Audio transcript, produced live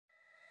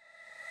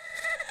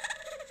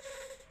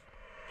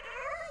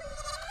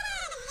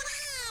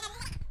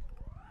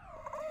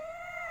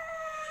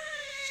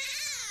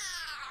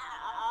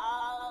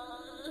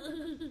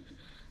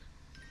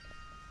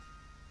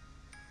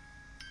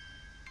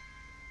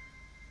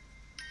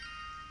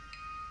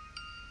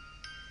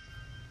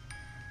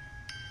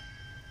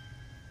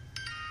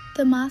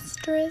The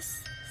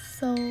monstrous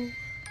soul.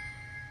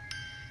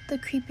 The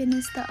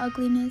creepiness, the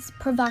ugliness,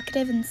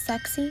 provocative and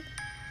sexy.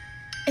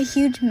 A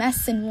huge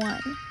mess in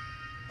one.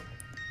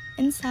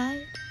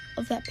 Inside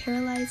of that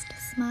paralyzed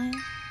smile. Is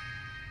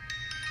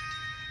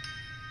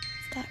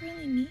that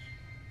really me?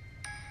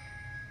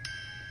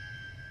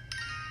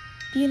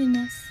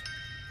 Beautiness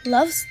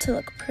loves to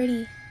look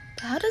pretty,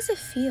 but how does it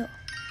feel?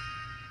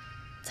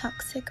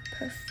 Toxic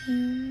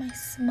perfume, my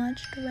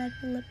smudged red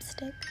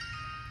lipstick,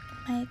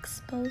 and my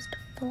exposed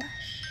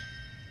flesh.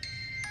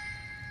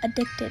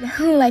 Addicted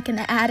like an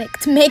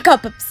addict,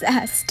 makeup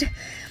obsessed.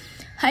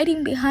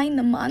 Hiding behind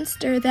the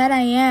monster that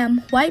I am,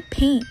 white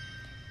paint,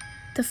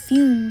 the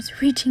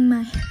fumes reaching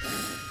my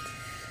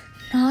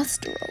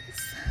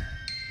nostrils.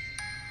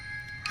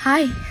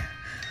 High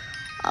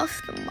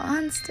off the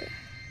monster,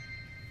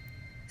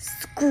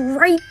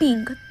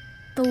 scraping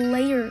the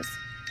layers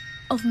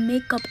of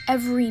makeup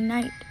every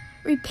night,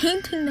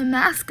 repainting the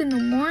mask in the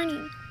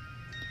morning.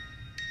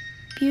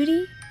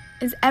 Beauty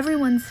is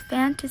everyone's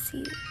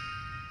fantasy,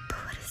 but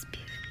what is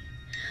beauty?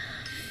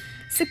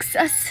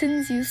 Success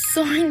sends you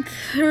soaring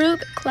through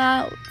the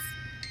clouds,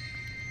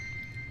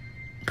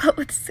 but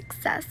with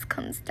success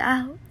comes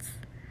doubts.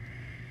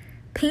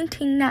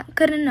 Painting not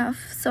good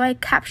enough, so I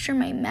capture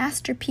my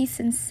masterpiece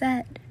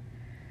instead.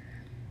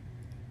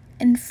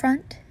 In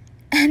front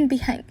and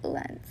behind the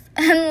lens,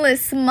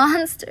 endless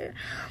monster.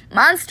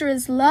 Monster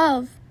is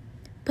love,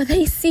 but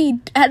they see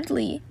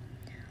deadly.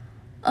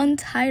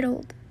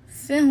 Untitled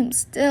film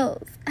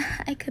stills.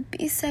 I could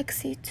be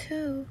sexy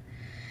too.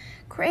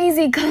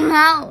 Crazy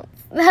clowns,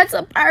 that's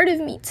a part of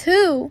me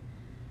too.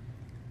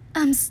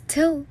 I'm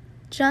still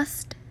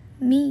just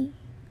me,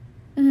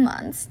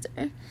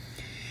 monster.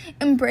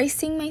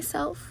 Embracing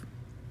myself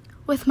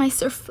with my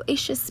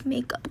surfacious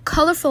makeup,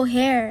 colorful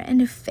hair,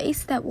 and a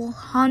face that will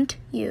haunt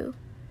you.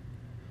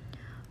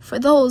 For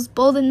those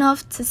bold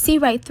enough to see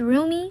right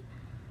through me,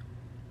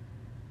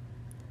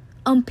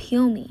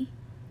 unpeel me,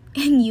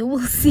 and you will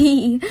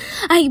see.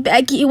 I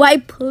beg you, I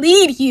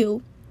plead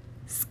you,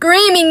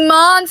 screaming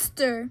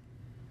monster.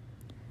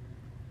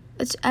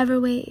 Whichever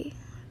way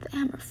the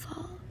hammer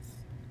falls,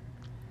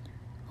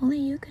 only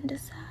you can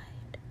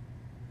decide.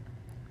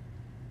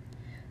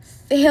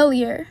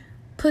 Failure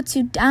puts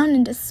you down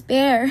in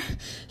despair.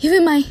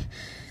 Even my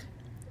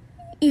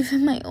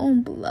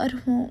own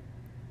blood won't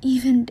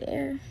even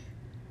dare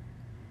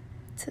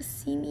to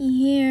see me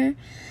here.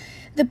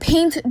 The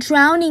paint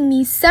drowning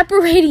me,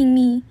 separating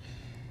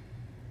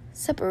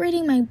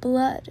my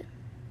blood,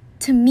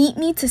 to meet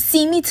me, to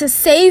see me, to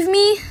save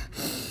me.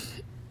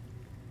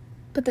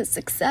 But the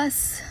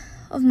success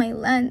of my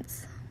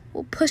lens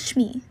will push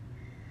me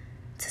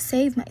to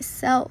save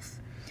myself.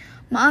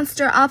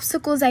 Monster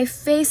obstacles I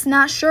face,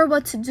 not sure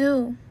what to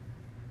do.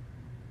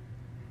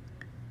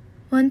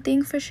 One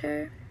thing for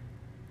sure,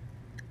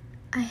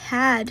 I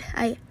had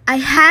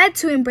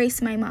to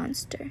embrace my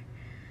monster.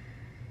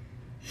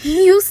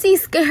 You see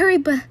scary,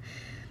 but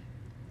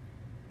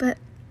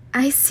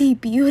I see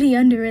beauty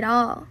under it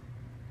all.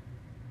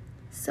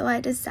 So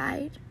I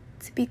decide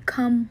to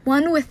become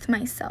one with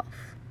myself.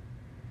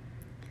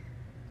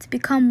 To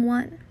become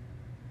one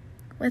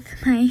with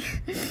my,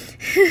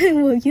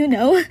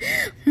 well,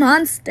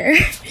 monster.